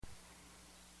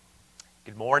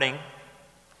Good morning.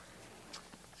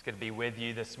 It's good to be with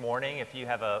you this morning. If you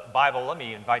have a Bible, let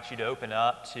me invite you to open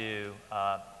up to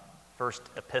First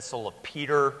Epistle of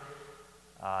Peter.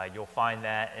 You'll find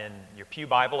that in your pew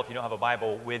Bible. If you don't have a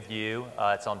Bible with you,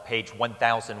 it's on page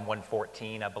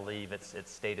 1114, I believe. It's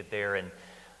stated there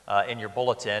in your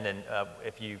bulletin. And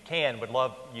if you can, would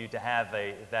love you to have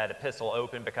that epistle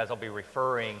open, because I'll be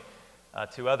referring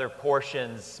to other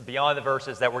portions beyond the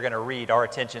verses that we're going to read. Our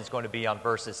attention is going to be on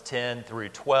verses 10 through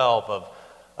 12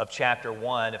 of chapter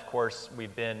 1. Of course,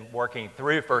 we've been working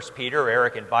through 1 Peter.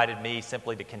 Eric invited me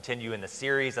simply to continue in the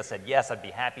series. I said, yes, I'd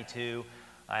be happy to.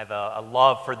 I have a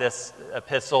love for this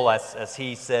epistle, as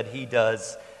he said he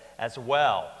does as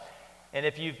well. And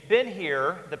if you've been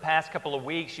here the past couple of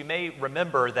weeks, you may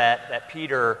remember that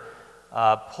Peter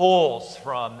pulls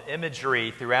from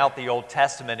imagery throughout the Old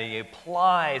Testament, and he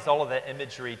applies all of that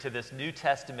imagery to this New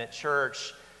Testament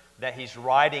church that he's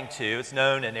writing to. It's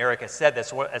known, and Eric has said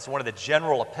this, as one of the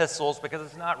general epistles, because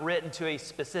it's not written to a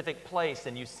specific place,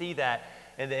 and you see that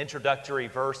in the introductory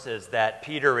verses that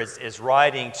Peter is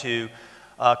writing to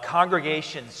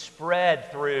congregations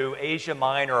spread through Asia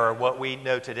Minor, or what we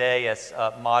know today as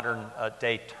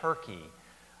modern-day Turkey.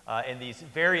 In these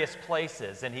various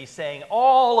places, and he's saying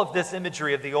all of this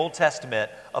imagery of the Old Testament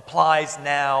applies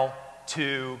now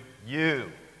to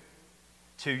you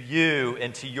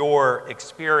and to your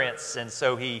experience. And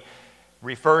so he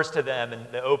refers to them in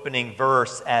the opening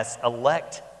verse as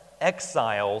elect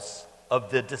exiles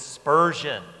of the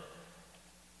dispersion.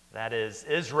 That is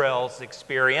Israel's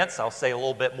experience. I'll say a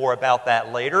little bit more about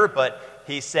that later, but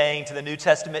he's saying to the New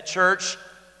Testament church,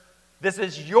 this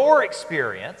is your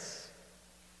experience.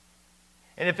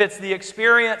 And if it's the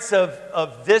experience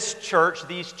of this church,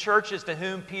 these churches to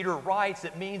whom Peter writes,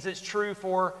 it means it's true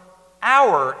for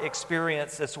our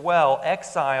experience as well.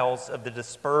 Exiles of the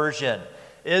dispersion.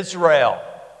 Israel,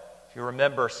 if you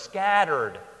remember,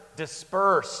 scattered,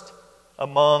 dispersed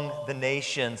among the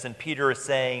nations. And Peter is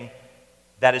saying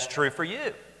that is true for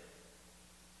you.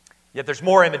 Yet there's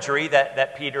more imagery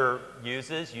that Peter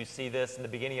uses. You see this in the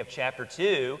beginning of chapter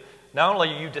 2. Not only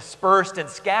are you dispersed and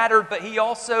scattered, but he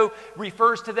also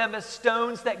refers to them as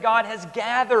stones that God has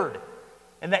gathered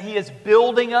and that he is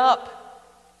building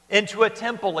up into a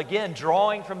temple, again,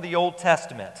 drawing from the Old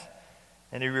Testament.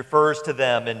 And he refers to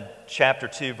them in chapter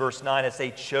 2, verse 9, as a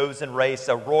chosen race,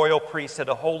 a royal priesthood,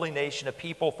 a holy nation, a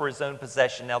people for his own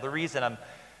possession. Now, the reason I'm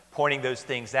pointing those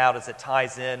things out is it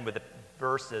ties in with the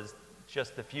verses,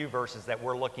 just the few verses that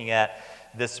we're looking at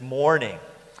this morning.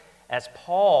 As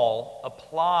Paul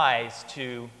applies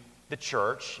to the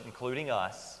church, including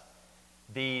us,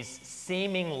 these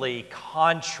seemingly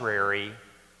contrary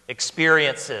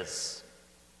experiences,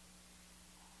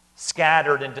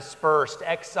 scattered and dispersed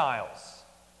exiles,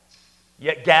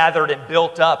 yet gathered and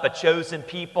built up, a chosen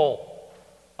people,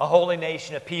 a holy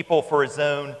nation, a people for his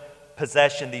own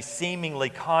possession, these seemingly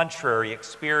contrary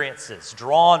experiences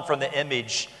drawn from the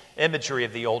imagery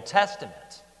of the Old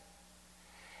Testament.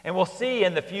 And we'll see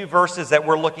in the few verses that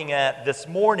we're looking at this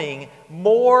morning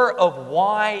more of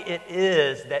why it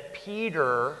is that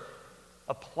Peter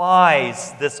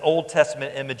applies this Old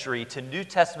Testament imagery to New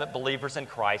Testament believers in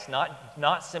Christ,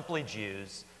 not simply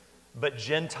Jews, but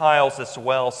Gentiles as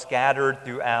well, scattered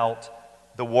throughout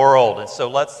the world. And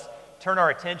so let's turn our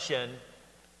attention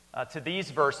to these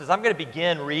verses. I'm going to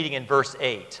begin reading in verse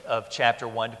 8 of chapter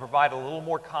 1 to provide a little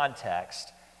more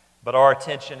context. But our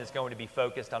attention is going to be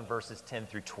focused on verses 10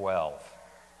 through 12.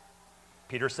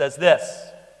 Peter says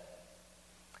this,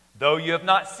 though you have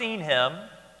not seen him,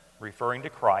 referring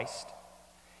to Christ,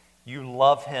 you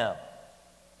love him.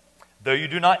 Though you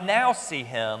do not now see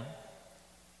him,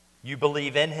 you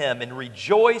believe in him and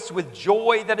rejoice with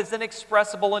joy that is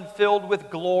inexpressible and filled with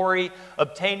glory,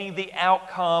 obtaining the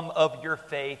outcome of your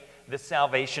faith, the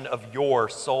salvation of your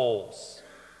souls.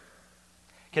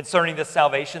 Concerning this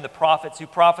salvation, the prophets who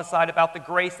prophesied about the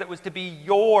grace that was to be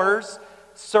yours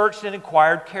searched and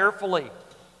inquired carefully,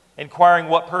 inquiring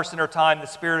what person or time the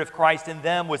Spirit of Christ in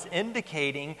them was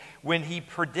indicating when he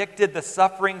predicted the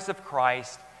sufferings of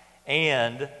Christ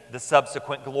and the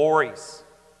subsequent glories.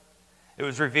 It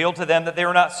was revealed to them that they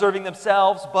were not serving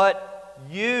themselves, but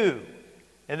you,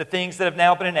 and the things that have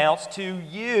now been announced to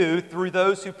you through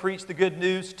those who preach the good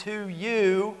news to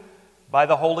you by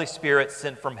the Holy Spirit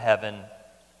sent from heaven,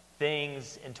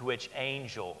 things into which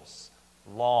angels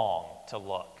long to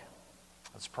look.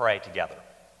 Let's pray together.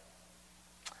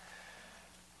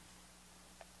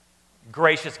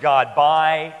 Gracious God,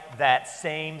 by that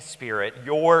same Spirit,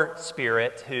 your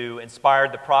Spirit who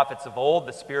inspired the prophets of old,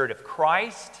 the Spirit of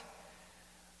Christ,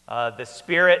 the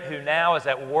Spirit who now is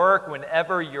at work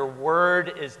whenever your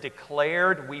word is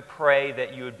declared, we pray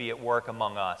that you would be at work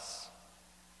among us.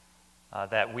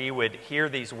 That we would hear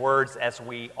these words as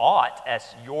we ought, as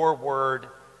your word,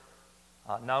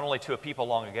 not only to a people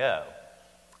long ago,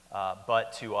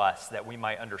 but to us, that we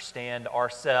might understand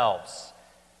ourselves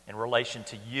in relation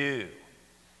to you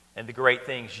and the great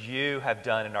things you have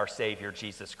done in our Savior,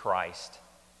 Jesus Christ.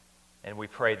 And we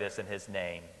pray this in his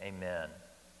name. Amen.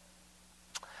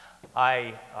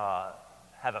 I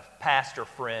have a pastor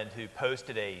friend who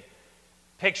posted a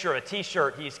picture of a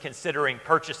t-shirt he's considering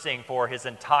purchasing for his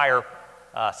entire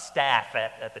staff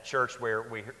at the church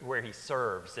where he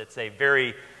serves. It's a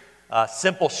very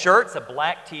simple shirt. It's a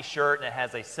black t-shirt, and it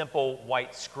has a simple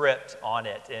white script on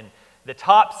it. And the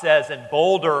top says in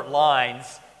bolder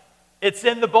lines, "It's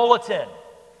in the bulletin."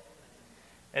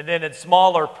 And then in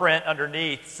smaller print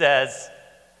underneath says,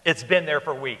 "It's been there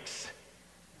for weeks."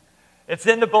 It's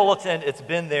in the bulletin. It's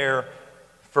been there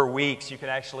for weeks. You can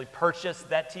actually purchase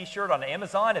that t-shirt on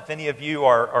Amazon if any of you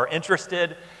are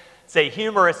interested. It's a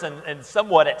humorous and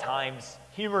somewhat at times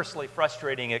humorously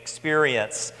frustrating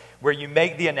experience where you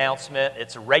make the announcement.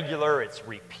 It's regular, it's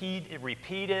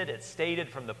repeated, it's stated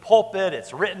from the pulpit,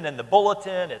 it's written in the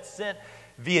bulletin, it's sent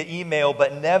via email,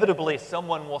 but inevitably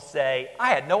someone will say, "I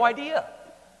had no idea.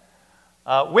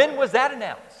 When was that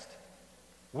announced?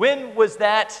 When was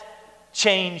that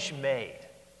change made?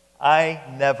 I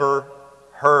never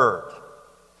heard."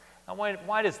 Now,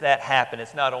 why does that happen?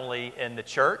 It's not only in the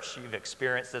church. You've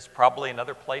experienced this probably in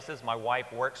other places. My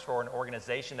wife works for an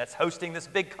organization that's hosting this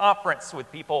big conference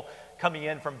with people coming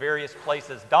in from various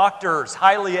places, doctors,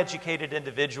 highly educated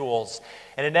individuals.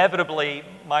 And inevitably,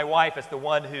 my wife is the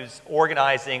one who's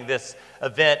organizing this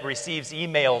event, receives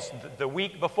emails the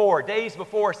week before, days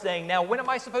before, saying, "Now, when am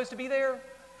I supposed to be there?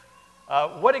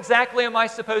 What exactly am I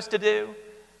supposed to do?"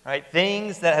 Right?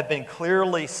 Things that have been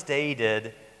clearly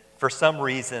stated for some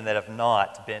reason that have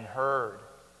not been heard.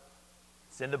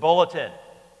 It's in the bulletin.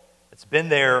 It's been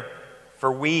there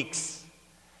for weeks.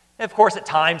 And of course, at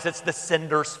times it's the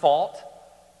sender's fault.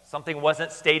 Something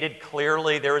wasn't stated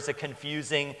clearly. There was a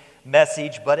confusing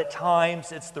message, but at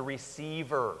times it's the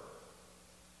receiver.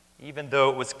 Even though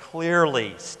it was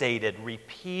clearly stated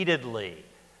repeatedly,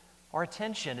 our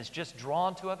attention is just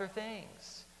drawn to other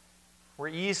things. We're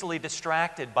easily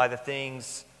distracted by the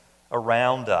things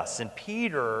around us. And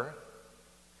Peter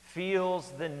feels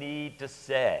the need to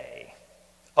say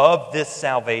of this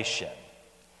salvation,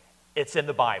 it's in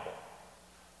the Bible,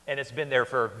 and it's been there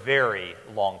for a very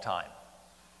long time.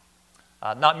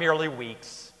 Not merely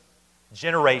weeks,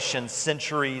 generations,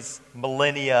 centuries,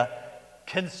 millennia,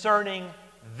 concerning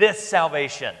this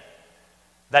salvation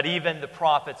that even the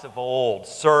prophets of old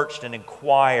searched and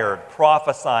inquired,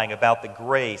 prophesying about the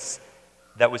grace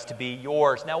that was to be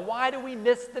yours. Now, why do we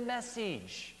miss the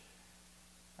message?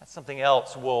 That's something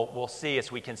else we'll see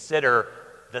as we consider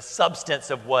the substance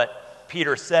of what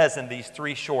Peter says in these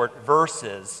 3 short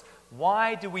verses.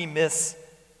 Why do we miss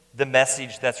the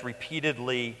message that's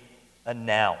repeatedly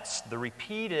announced? The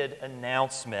repeated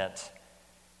announcement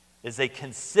is a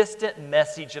consistent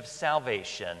message of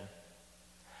salvation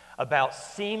about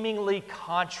seemingly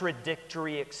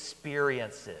contradictory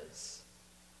experiences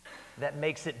that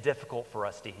makes it difficult for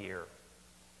us to hear.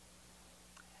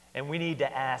 And we need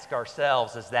to ask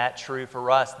ourselves, is that true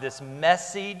for us? This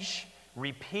message,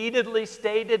 repeatedly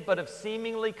stated, but of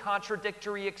seemingly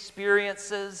contradictory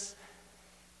experiences,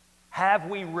 have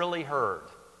we really heard?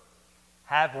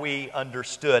 Have we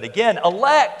understood? Again,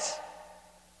 elect,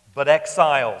 but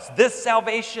exiles. This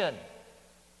salvation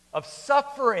of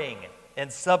suffering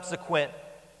and subsequent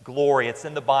glory. It's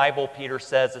in the Bible, Peter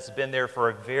says. It's been there for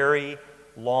a very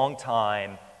long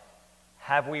time.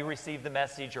 Have we received the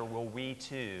message, or will we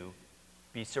too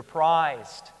be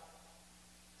surprised?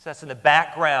 So that's in the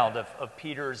background of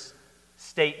Peter's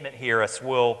statement here, as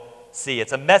we'll see.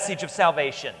 It's a message of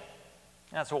salvation.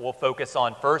 That's what we'll focus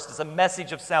on first. It's a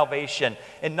message of salvation.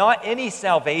 And not any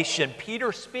salvation.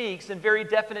 Peter speaks in very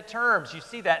definite terms. You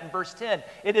see that in verse 10.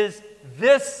 It is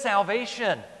this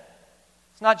salvation.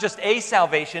 It's not just a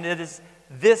salvation. It is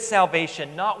this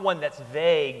salvation, not one that's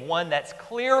vague, one that's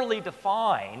clearly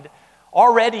defined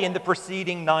already in the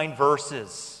preceding 9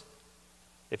 verses.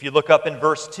 If you look up in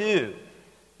verse 2,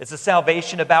 it's a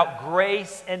salvation about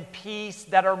grace and peace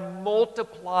that are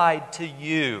multiplied to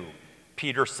you,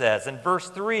 Peter says. In verse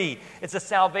 3, it's a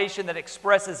salvation that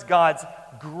expresses God's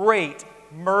great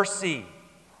mercy.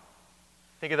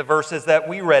 Think of the verses that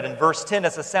we read. In verse 10,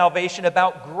 it's a salvation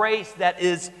about grace that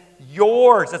is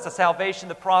yours. It's a salvation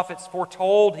the prophets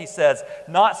foretold, he says,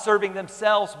 not serving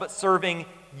themselves, but serving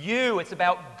you. It's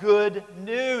about good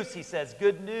news, he says,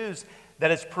 good news that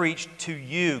is preached to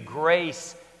you,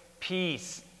 grace,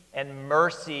 peace, and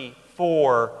mercy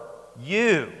for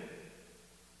you.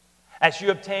 As you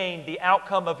obtain the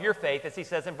outcome of your faith, as he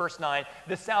says in verse 9,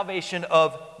 the salvation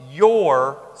of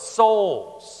your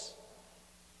souls.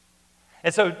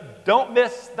 And so don't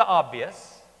miss the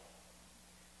obvious.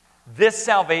 This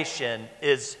salvation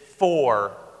is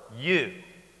for you.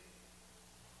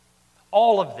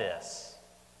 All of this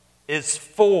is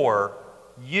for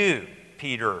you,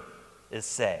 Peter is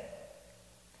saying.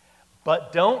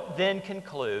 But don't then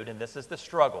conclude, and this is the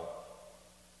struggle,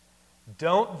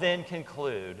 don't then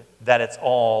conclude that it's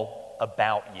all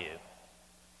about you.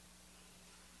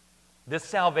 This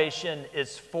salvation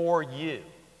is for you,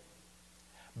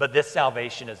 but this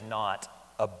salvation is not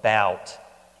about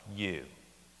you.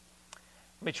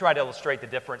 Let me try to illustrate the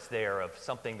difference there of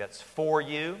something that's for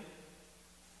you,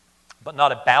 but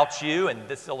not about you, and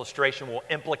this illustration will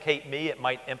implicate me. It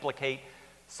might implicate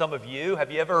some of you.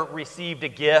 Have you ever received a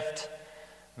gift?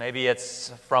 Maybe it's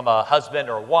from a husband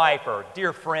or wife or a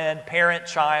dear friend, parent,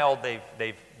 child.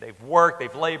 They've worked,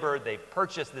 they've labored, they've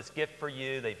purchased this gift for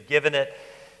you, they've given it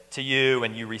to you,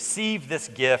 and you receive this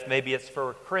gift. Maybe it's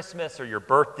for Christmas or your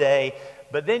birthday,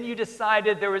 but then you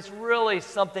decided there was really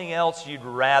something else you'd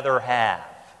rather have.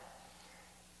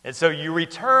 And so you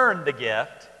return the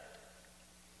gift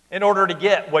in order to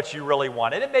get what you really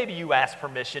wanted. And maybe you asked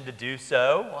permission to do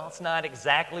so. Well, it's not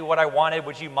exactly what I wanted.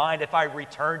 Would you mind if I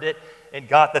returned it and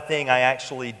got the thing I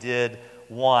actually did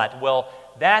want? Well,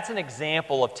 that's an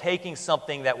example of taking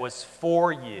something that was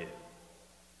for you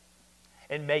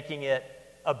and making it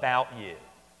about you.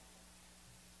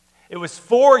 It was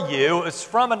for you. It was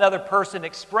from another person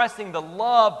expressing the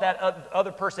love that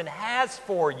other person has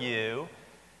for you.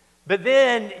 But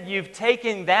then you've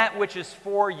taken that which is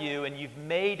for you and you've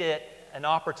made it an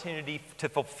opportunity to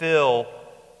fulfill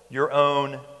your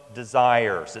own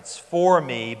desires. It's for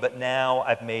me, but now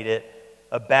I've made it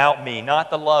about me. Not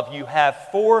the love you have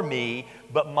for me,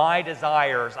 but my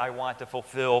desires I want to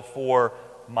fulfill for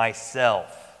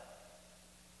myself.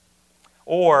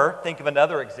 Or think of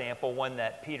another example, one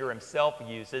that Peter himself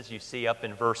uses. You see up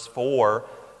in verse 4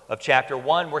 of chapter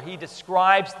 1, where he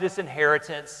describes this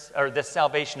inheritance, or this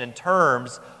salvation, in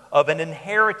terms of an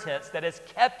inheritance that is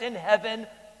kept in heaven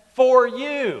for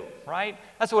you, right?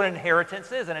 That's what an inheritance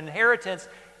is. An inheritance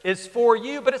is for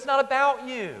you, but it's not about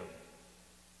you.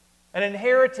 An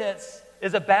inheritance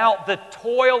is about the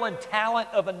toil and talent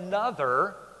of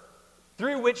another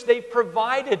through which they've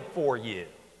provided for you.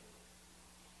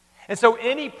 And so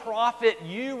any profit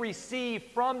you receive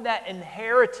from that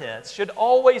inheritance should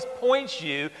always point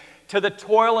you to the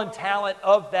toil and talent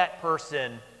of that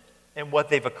person and what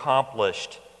they've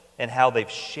accomplished and how they've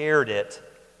shared it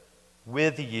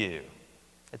with you.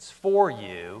 It's for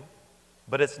you,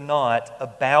 but it's not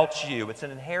about you. It's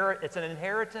an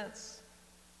inheritance.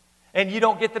 And you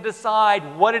don't get to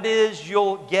decide what it is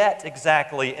you'll get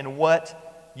exactly and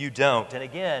what you don't. And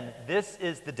again, this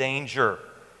is the danger.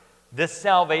 This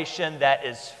salvation that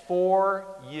is for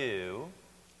you,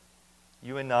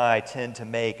 you and I tend to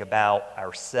make about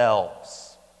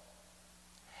ourselves.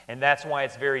 And that's why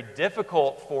it's very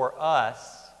difficult for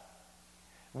us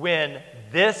when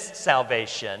this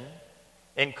salvation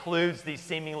includes these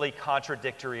seemingly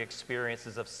contradictory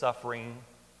experiences of suffering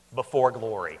before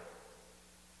glory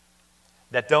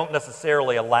that don't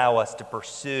necessarily allow us to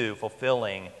pursue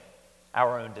fulfilling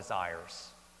our own desires.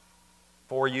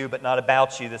 For you, but not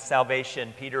about you. This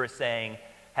salvation, Peter is saying,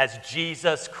 has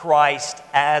Jesus Christ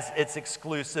as its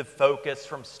exclusive focus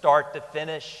from start to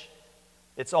finish.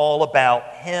 It's all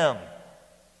about Him.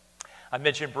 I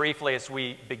mentioned briefly as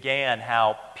we began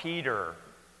how Peter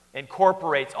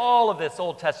incorporates all of this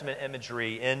Old Testament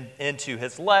imagery into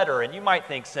his letter. And you might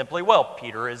think simply, well,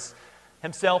 Peter is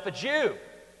himself a Jew.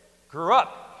 Grew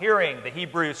up hearing the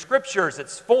Hebrew Scriptures.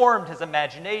 It's formed his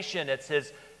imagination. It's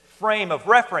his frame of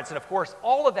reference. And of course,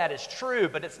 all of that is true,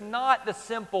 but it's not the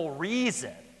simple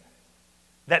reason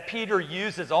that Peter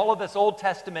uses all of this Old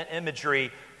Testament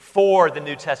imagery for the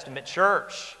New Testament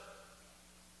church.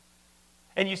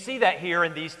 And you see that here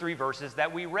in these 3 verses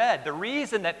that we read. The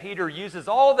reason that Peter uses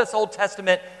all of this Old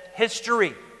Testament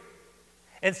history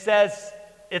and says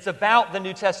it's about the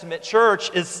New Testament church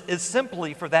is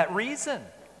simply for that reason.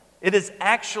 It is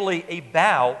actually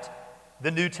about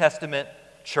the New Testament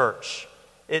church.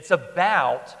 It's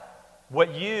about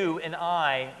what you and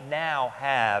I now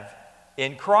have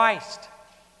in Christ.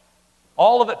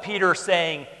 All of it, Peter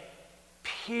saying,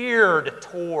 peered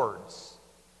towards,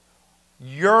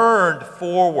 yearned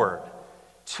forward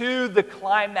to the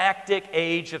climactic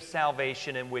age of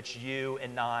salvation in which you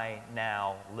and I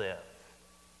now live.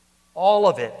 All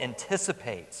of it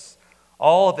anticipates,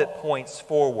 All of it points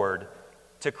forward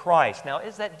to Christ. Now,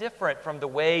 is that different from the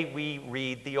way we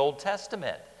read the Old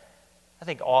Testament? I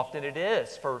think often it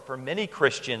is. For many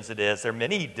Christians it is. There are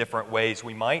many different ways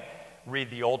we might read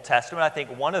the Old Testament. I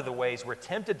think one of the ways we're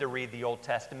tempted to read the Old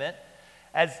Testament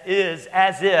as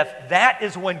if that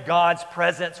is when God's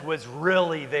presence was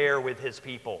really there with his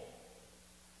people.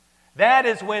 That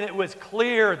is when it was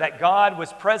clear that God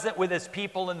was present with his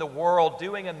people in the world,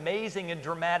 doing amazing and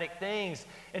dramatic things.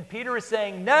 And Peter is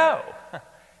saying, no,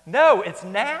 it's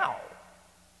now.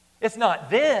 It's not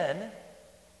then.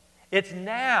 It's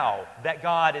now that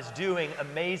God is doing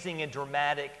amazing and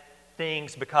dramatic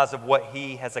things because of what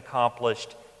he has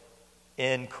accomplished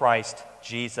in Christ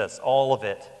Jesus. All of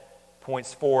it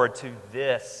points forward to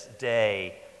this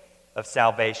day of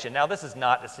salvation. Now, this is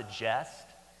not to suggest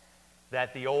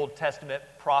that the Old Testament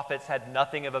prophets had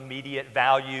nothing of immediate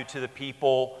value to the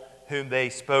people whom they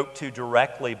spoke to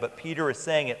directly, but Peter is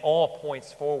saying it all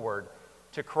points forward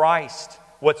to Christ.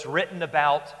 What's written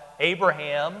about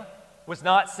Abraham was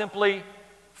not simply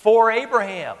for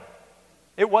Abraham.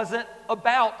 It wasn't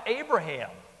about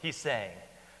Abraham, he's saying.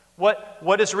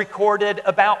 What is recorded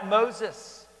about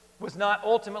Moses was not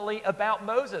ultimately about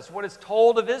Moses. What is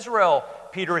told of Israel,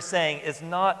 Peter is saying, is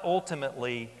not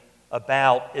ultimately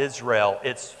about Israel.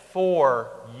 It's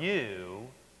for you,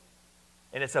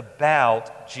 and it's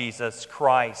about Jesus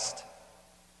Christ,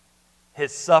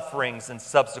 his sufferings and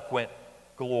subsequent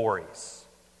glories.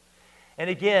 And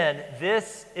again,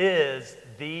 this is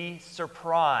the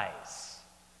surprise.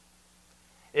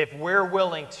 If we're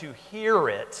willing to hear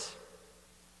it,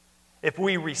 if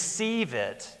we receive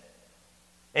it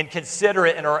and consider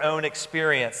it in our own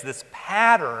experience, this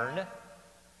pattern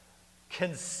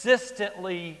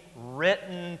consistently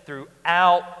written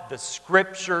throughout the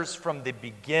Scriptures from the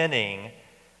beginning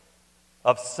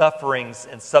of sufferings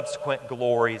and subsequent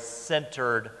glories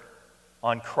centered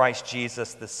on Christ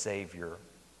Jesus the Savior.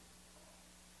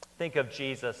 Think of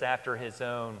Jesus after his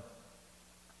own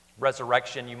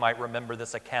resurrection. You might remember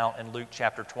this account in Luke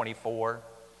chapter 24.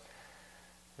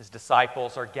 His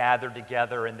disciples are gathered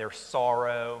together in their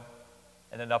sorrow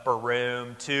in an upper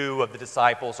room. Two of the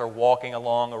disciples are walking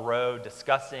along a road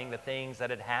discussing the things that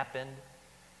had happened.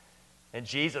 And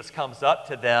Jesus comes up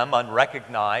to them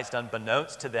unrecognized,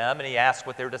 unbeknownst to them, and he asks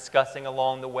what they're discussing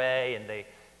along the way, and they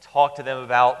talk to them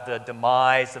about the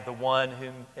demise of the one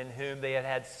in whom they had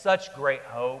had such great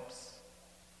hopes.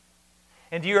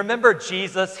 And do you remember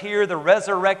Jesus here, the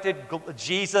resurrected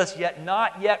Jesus, yet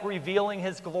not yet revealing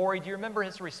his glory? Do you remember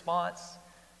his response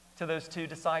to those two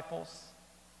disciples?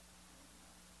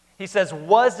 He says,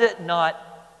 "Was it not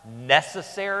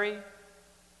necessary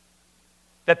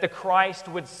that the Christ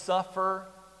would suffer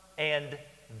and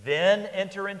then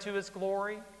enter into his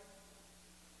glory?"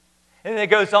 And then it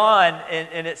goes on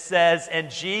and it says,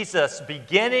 "And Jesus,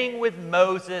 beginning with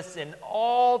Moses in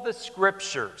all the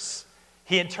Scriptures,"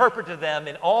 he interpreted them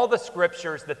in all the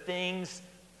Scriptures, the things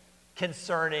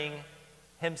concerning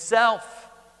himself.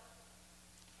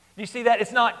 Do you see that?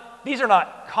 These are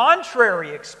not contrary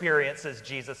experiences,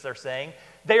 Jesus are saying.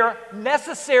 They are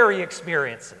necessary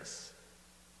experiences.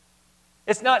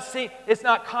 It's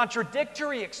not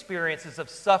contradictory experiences of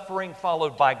suffering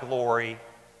followed by glory.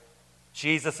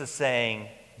 Jesus is saying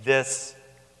this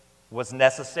was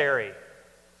necessary.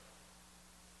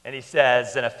 And he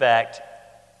says, in effect,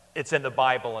 it's in the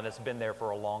Bible and it's been there for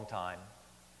a long time.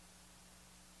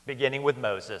 Beginning with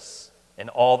Moses and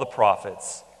all the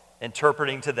prophets,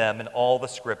 interpreting to them in all the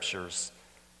Scriptures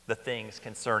the things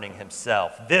concerning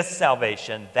himself. This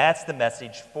salvation, that's the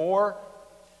message for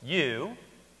you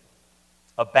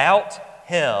about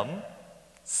him,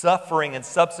 suffering and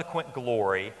subsequent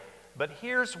glory. But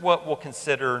here's what we'll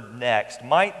consider next.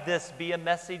 Might this be a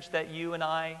message that you and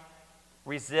I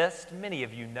resist? Many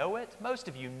of you know it. Most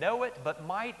of you know it. But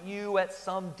might you at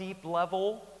some deep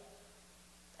level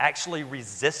actually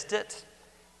resist it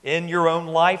in your own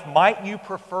life? Might you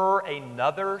prefer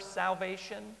another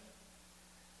salvation?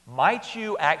 Might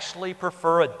you actually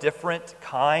prefer a different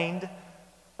kind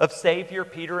of Savior?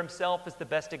 Peter himself is the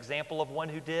best example of one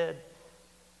who did.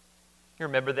 You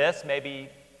remember this, maybe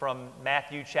from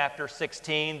Matthew chapter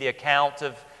 16, the account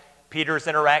of Peter's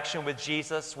interaction with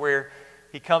Jesus, where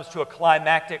he comes to a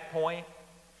climactic point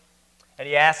and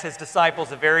he asks his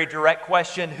disciples a very direct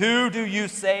question: "Who do you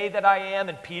say that I am?"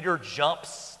 And Peter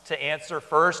jumps to answer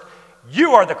first,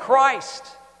 "You are the Christ.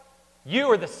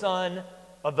 You are the Son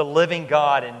of the living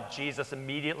God." And Jesus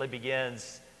immediately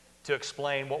begins to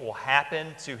explain what will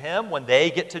happen to him when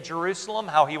they get to Jerusalem,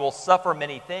 how he will suffer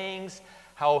many things,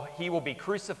 how he will be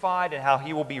crucified, and how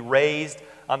he will be raised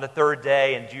on the third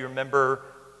day. And do you remember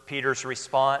Peter's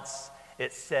response?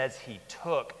 it says he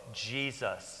took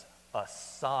Jesus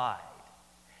aside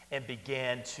and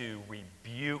began to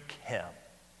rebuke him.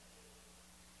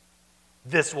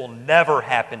 This will never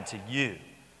happen to you.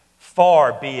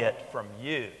 Far be it from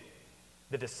you,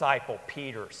 the disciple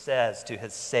Peter says to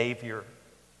his Savior.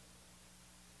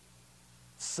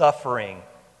 Suffering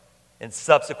and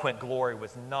subsequent glory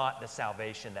was not the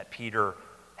salvation that Peter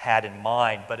had in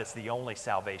mind, but it's the only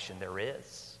salvation there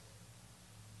is.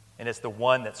 And it's the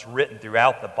one that's written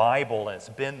throughout the Bible, and it's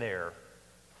been there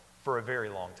for a very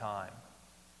long time.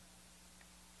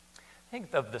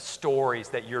 Think of the stories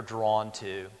that you're drawn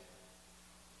to.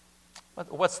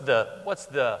 What's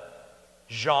the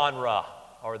genre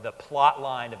or the plot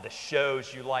line of the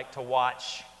shows you like to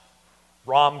watch?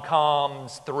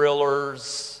 Rom-coms,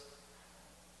 thrillers,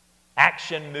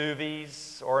 action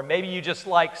movies, or maybe you just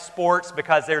like sports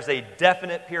because there's a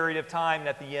definite period of time and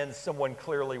at the end someone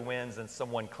clearly wins and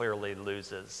someone clearly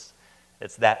loses.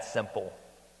 It's that simple.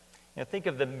 Think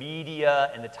of the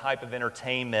media and the type of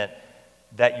entertainment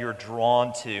that you're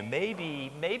drawn to.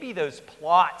 Maybe those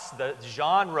plots, the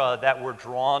genre that we're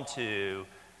drawn to,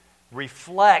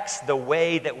 reflects the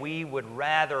way that we would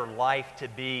rather life to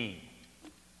be,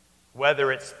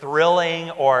 whether it's thrilling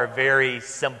or very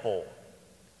simple.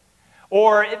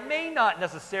 Or it may not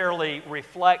necessarily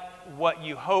reflect what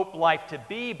you hope life to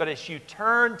be, but as you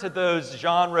turn to those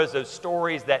genres, those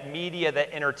stories, that media,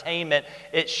 that entertainment,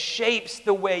 it shapes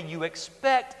the way you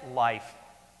expect life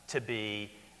to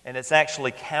be. And it's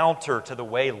actually counter to the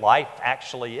way life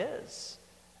actually is,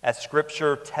 as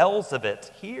Scripture tells of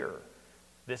it here.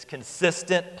 This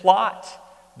consistent plot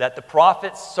that the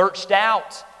prophets searched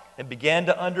out and began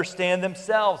to understand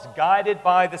themselves, guided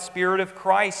by the Spirit of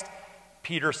Christ,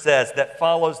 Peter says, that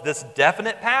follows this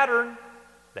definite pattern.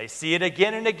 They see it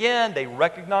again and again. They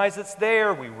recognize it's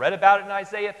there. We read about it in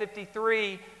Isaiah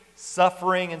 53,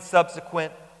 suffering and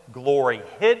subsequent glory,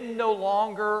 hidden no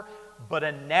longer, but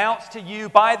announced to you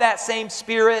by that same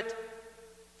Spirit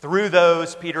through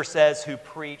those, Peter says, who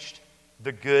preached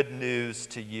the good news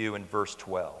to you in verse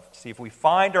 12. See, if we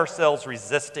find ourselves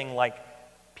resisting like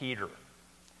Peter,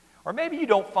 or maybe you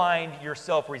don't find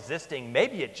yourself resisting,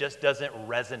 maybe it just doesn't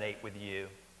resonate with you.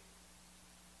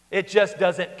 It just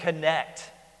doesn't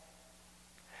connect.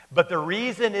 But the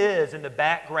reason is, in the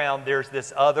background, there's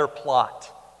this other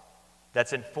plot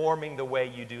that's informing the way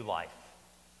you do life,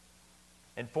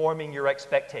 informing your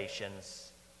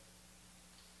expectations,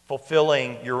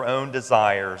 fulfilling your own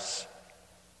desires,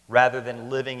 rather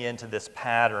than living into this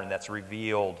pattern that's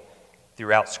revealed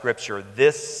throughout Scripture.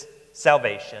 This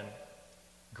salvation,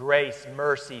 grace,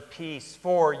 mercy, peace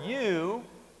for you,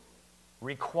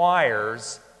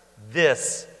 requires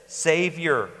this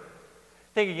Savior.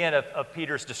 Think again of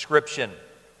Peter's description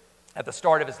at the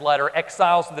start of his letter.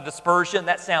 Exiles of the dispersion,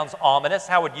 that sounds ominous.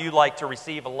 How would you like to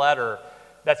receive a letter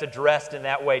that's addressed in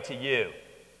that way to you?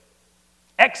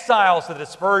 Exiles of the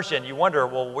dispersion. You wonder,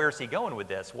 well, where's he going with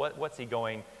this? What's he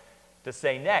going to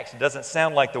say next? It doesn't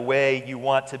sound like the way you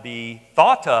want to be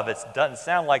thought of. It doesn't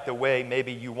sound like the way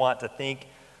maybe you want to think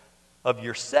of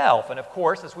yourself. And of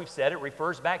course, as we've said, it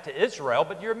refers back to Israel.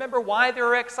 But do you remember why they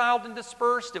were exiled and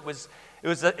dispersed? It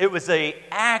was an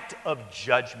act of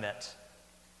judgment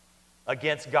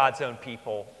against God's own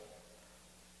people,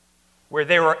 where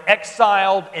they were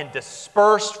exiled and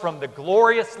dispersed from the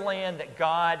glorious land that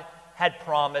God had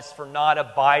promised for not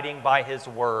abiding by His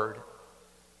word.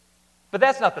 But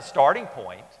that's not the starting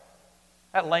point.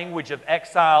 That language of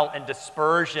exile and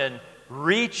dispersion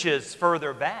reaches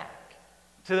further back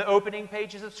to the opening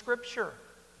pages of Scripture.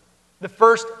 The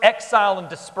first exile and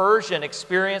dispersion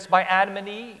experienced by Adam and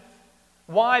Eve.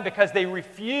 Why? Because they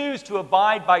refused to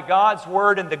abide by God's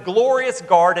word in the glorious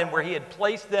garden where He had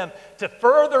placed them to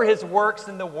further His works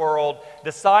in the world,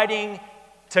 deciding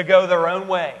to go their own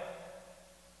way,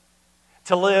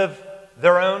 to live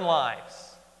their own lives.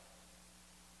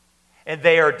 And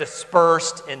they are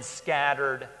dispersed and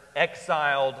scattered,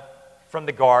 exiled from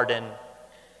the garden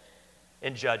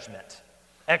in judgment.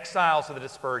 Exiles of the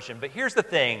dispersion. But here's the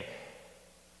thing.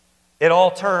 It all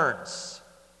turns.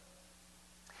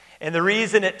 And the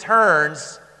reason it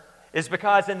turns is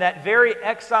because in that very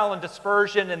exile and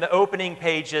dispersion in the opening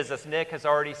pages, as Nick has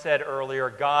already said earlier,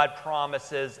 God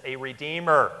promises a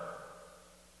Redeemer.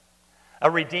 A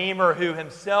Redeemer who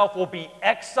Himself will be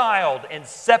exiled and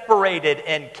separated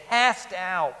and cast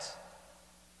out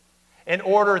in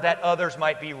order that others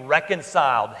might be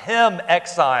reconciled. Him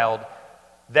exiled,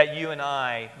 that you and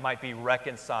I might be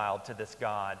reconciled to this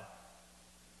God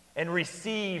and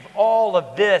receive all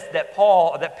of this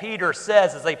that Peter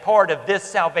says is a part of this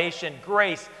salvation,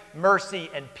 grace, mercy,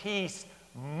 and peace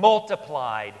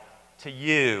multiplied to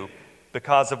you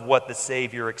because of what the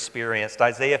Savior experienced.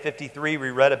 Isaiah 53, we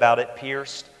read about it,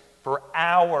 pierced for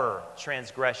our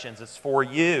transgressions is for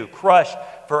you, crushed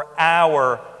for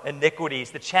our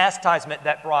iniquities. The chastisement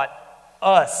that brought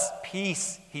us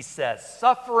peace, he says,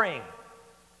 suffering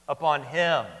upon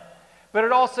him. But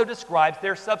it also describes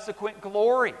their subsequent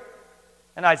glory.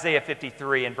 In Isaiah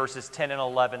 53, in verses 10 and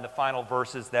 11, the final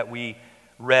verses that we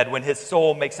read, when his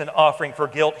soul makes an offering for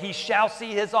guilt, he shall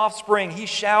see his offspring, he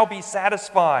shall be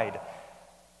satisfied.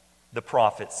 The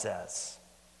prophet says,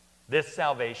 this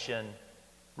salvation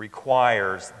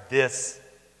requires this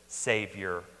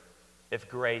Savior if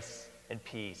grace and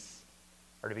peace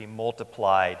are to be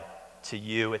multiplied to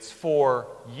you. It's for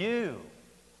you,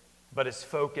 but it's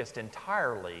focused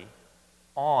entirely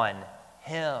on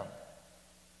him.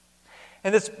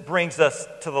 And this brings us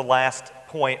to the last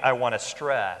point I want to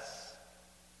stress,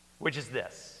 which is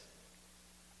this.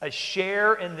 A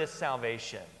share in this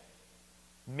salvation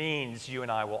means you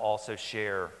and I will also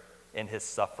share in his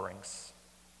sufferings.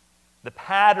 The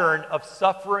pattern of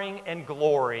suffering and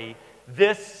glory,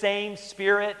 this same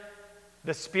Spirit,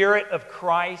 the Spirit of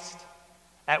Christ,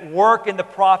 at work in the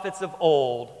prophets of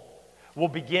old, will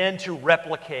begin to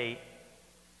replicate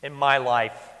in my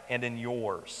life and in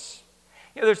yours.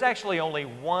 You know, there's actually only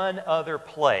one other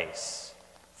place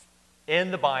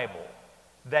in the Bible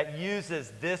that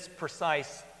uses this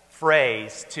precise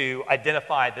phrase to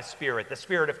identify the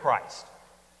Spirit of Christ.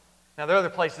 Now, there are other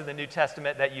places in the New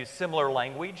Testament that use similar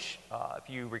language. If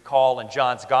you recall in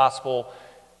John's Gospel,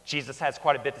 Jesus has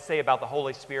quite a bit to say about the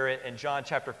Holy Spirit in John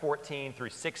chapter 14 through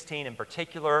 16 in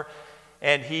particular.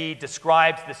 And he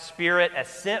describes the Spirit as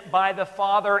sent by the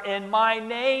Father in my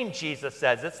name, Jesus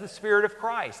says. It's the Spirit of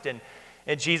Christ.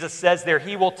 And Jesus says there,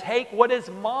 he will take what is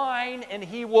mine and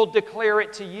he will declare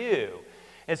it to you.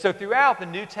 And so throughout, the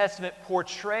New Testament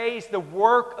portrays the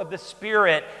work of the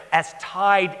Spirit as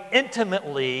tied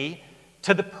intimately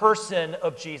to the person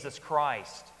of Jesus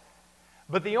Christ.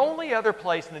 But the only other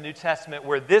place in the New Testament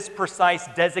where this precise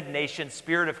designation,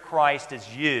 Spirit of Christ,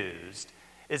 is used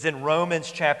is in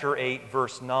Romans chapter 8,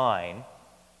 verse 9,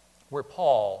 where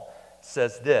Paul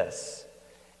says this,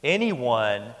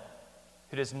 anyone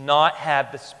who does not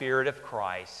have the Spirit of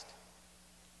Christ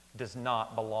does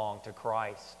not belong to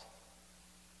Christ.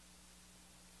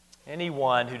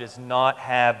 Anyone who does not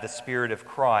have the Spirit of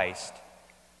Christ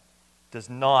does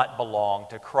not belong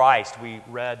to Christ. We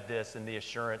read this in the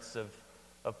assurance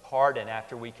of pardon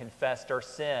after we confessed our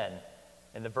sin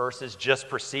in the verses just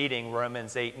preceding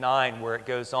Romans 8:9, where it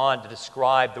goes on to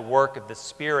describe the work of the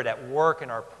Spirit at work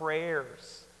in our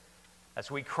prayers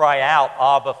as we cry out,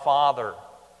 Abba, Father,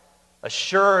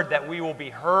 assured that we will be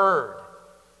heard,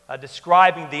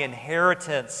 describing the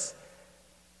inheritance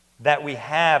that we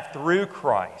have through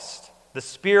Christ, the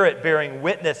Spirit bearing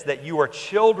witness that you are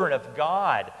children of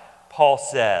God, Paul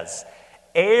says.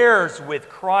 Heirs with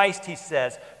Christ, he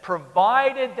says,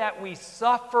 provided that we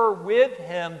suffer with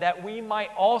him, that we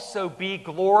might also be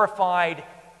glorified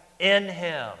in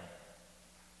him.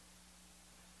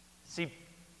 See,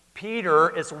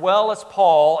 Peter, as well as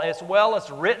Paul, as well as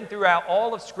written throughout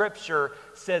all of Scripture,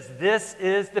 says this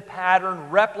is the pattern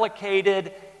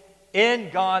replicated in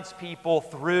God's people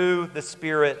through the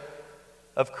Spirit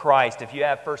of Christ. If you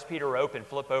have 1 Peter open,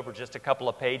 flip over just a couple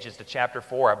of pages to chapter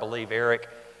 4. I believe Eric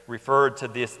referred to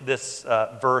this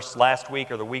verse last week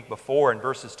or the week before in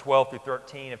verses 12 through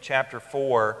 13 of chapter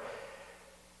 4,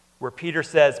 where Peter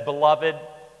says, Beloved,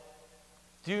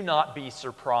 do not be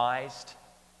surprised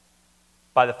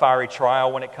by the fiery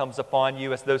trial when it comes upon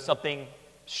you as though something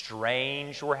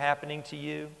strange were happening to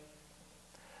you.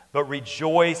 But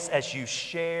rejoice as you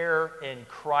share in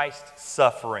Christ's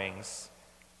sufferings,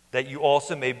 that you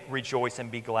also may rejoice and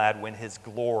be glad when his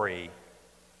glory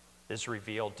is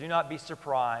revealed. Do not be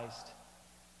surprised.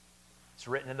 It's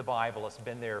written in the Bible. It's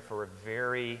been there for a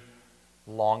very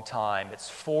long time. It's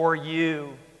for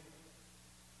you,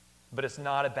 but it's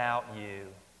not about you.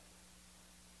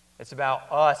 It's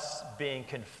about us being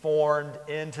conformed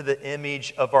into the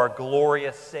image of our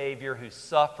glorious Savior who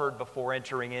suffered before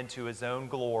entering into his own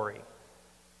glory.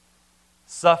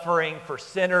 Suffering for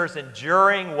sinners,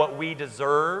 enduring what we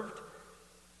deserved,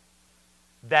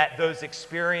 that those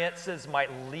experiences might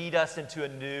lead us into a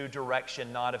new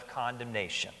direction, not of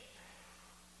condemnation,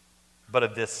 but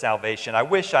of this salvation. I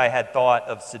wish I had thought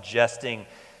of suggesting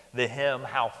the hymn,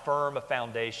 How Firm a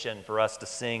Foundation, for us to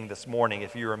sing this morning.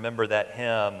 If you remember, that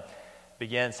hymn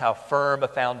begins, How firm a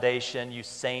foundation, you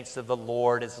saints of the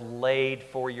Lord, is laid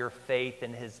for your faith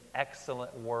in his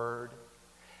excellent word.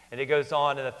 And it goes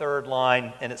on in the third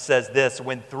line, and it says this,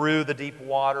 When through the deep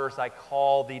waters I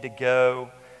call thee to go,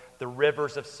 The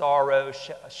rivers of sorrow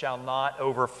shall not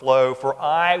overflow, for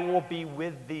I will be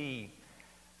with thee,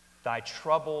 thy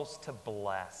troubles to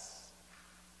bless,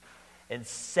 and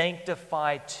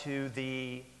sanctify to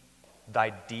thee thy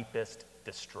deepest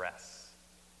distress.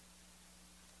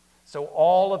 So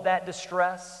all of that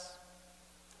distress,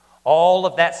 all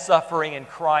of that suffering in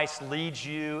Christ leads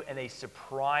you in a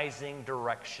surprising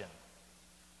direction.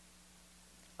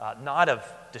 Not of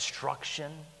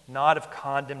destruction, not of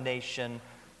condemnation,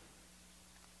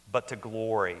 but to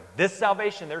glory. This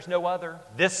salvation, there's no other.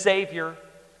 This Savior,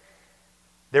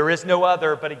 there is no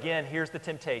other. But again, here's the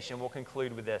temptation. We'll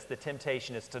conclude with this. The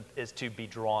temptation is to be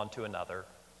drawn to another.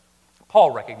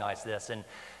 Paul recognized this in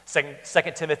 2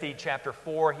 Timothy chapter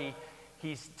 4.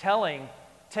 He's telling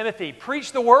Timothy,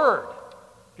 preach the word.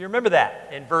 If you remember that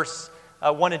in verse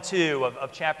 1 and 2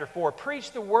 of chapter 4,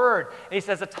 preach the word. And he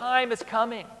says, a time is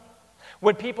coming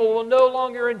when people will no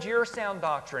longer endure sound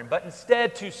doctrine, but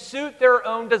instead, to suit their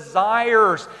own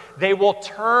desires, they will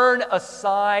turn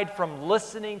aside from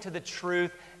listening to the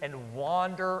truth and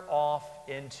wander off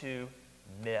into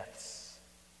myths.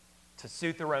 To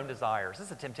suit their own desires. This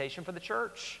is a temptation for the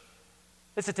church.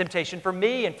 It's a temptation for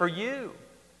me and for you.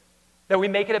 That we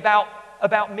make it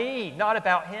about me, not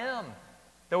about him.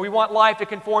 That we want life to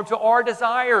conform to our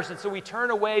desires, and so we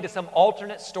turn away to some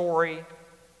alternate story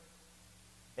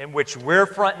in which we're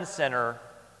front and center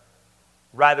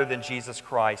rather than Jesus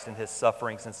Christ and his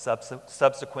sufferings and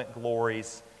subsequent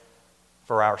glories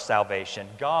for our salvation.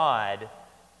 God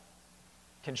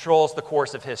controls the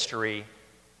course of history,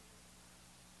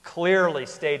 clearly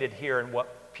stated here in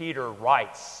what Peter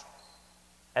writes,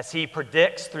 as he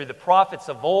predicts through the prophets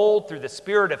of old, through the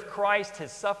Spirit of Christ,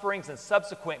 his sufferings and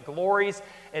subsequent glories,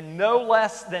 and no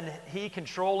less than he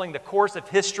controlling the course of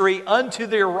history unto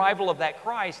the arrival of that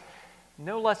Christ,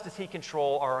 no less does he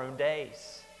control our own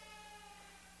days.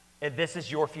 And this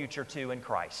is your future too in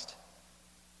Christ.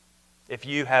 If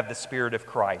you have the Spirit of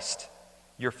Christ,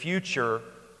 your future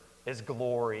is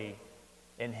glory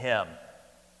in him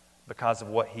because of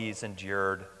what he's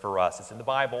endured for us. It's in the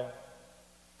Bible.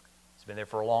 It's been there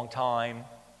for a long time.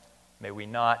 May we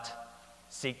not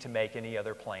seek to make any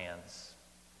other plans.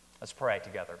 Let's pray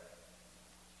together.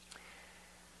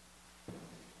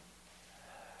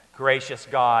 Gracious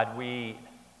God, we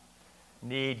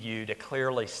need you to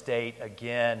clearly state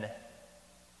again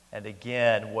and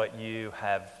again what you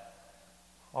have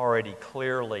already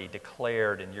clearly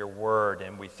declared in your word,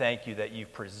 and we thank you that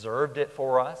you've preserved it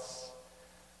for us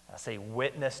as a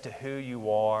witness to who you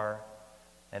are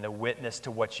and a witness to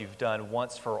what you've done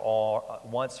once for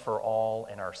all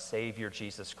in our Savior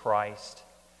Jesus Christ.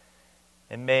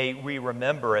 And may we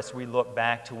remember as we look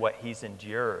back to what he's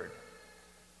endured,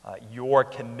 your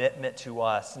commitment to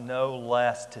us, no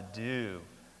less to do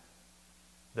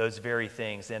those very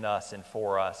things in us and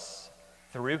for us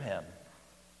through him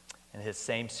and his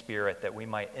same Spirit, that we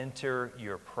might enter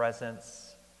your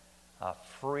presence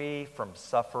free from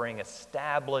suffering,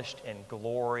 established in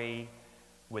glory,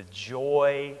 with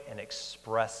joy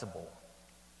inexpressible,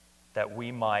 that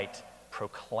we might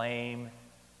proclaim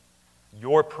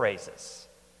your praises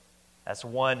as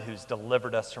one who's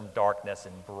delivered us from darkness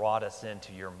and brought us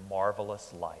into your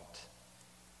marvelous light.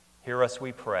 Hear us,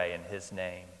 we pray, in his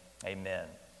name. Amen.